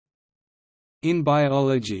In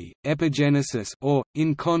biology, epigenesis or,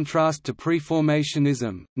 in contrast to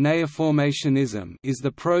preformationism, neoformationism is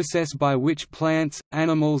the process by which plants,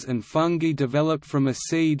 animals and fungi develop from a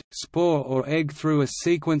seed, spore or egg through a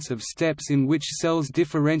sequence of steps in which cells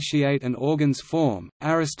differentiate and organs form.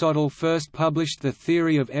 Aristotle first published the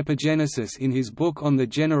theory of epigenesis in his book on the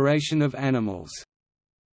generation of animals.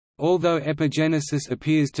 Although epigenesis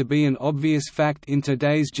appears to be an obvious fact in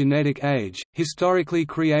today's genetic age, historically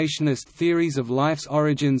creationist theories of life's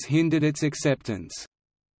origins hindered its acceptance.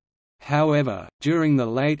 However, during the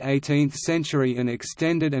late 18th century an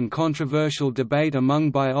extended and controversial debate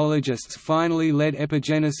among biologists finally led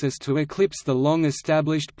epigenesis to eclipse the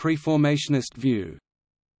long-established preformationist view.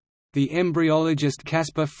 The embryologist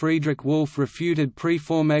Caspar Friedrich Wolff refuted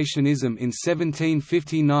preformationism in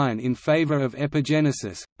 1759 in favor of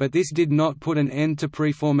epigenesis, but this did not put an end to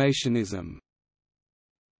preformationism.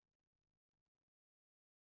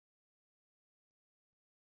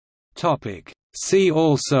 See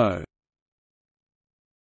also: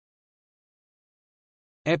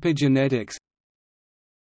 Epigenetics,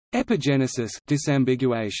 epigenesis,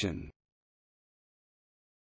 disambiguation.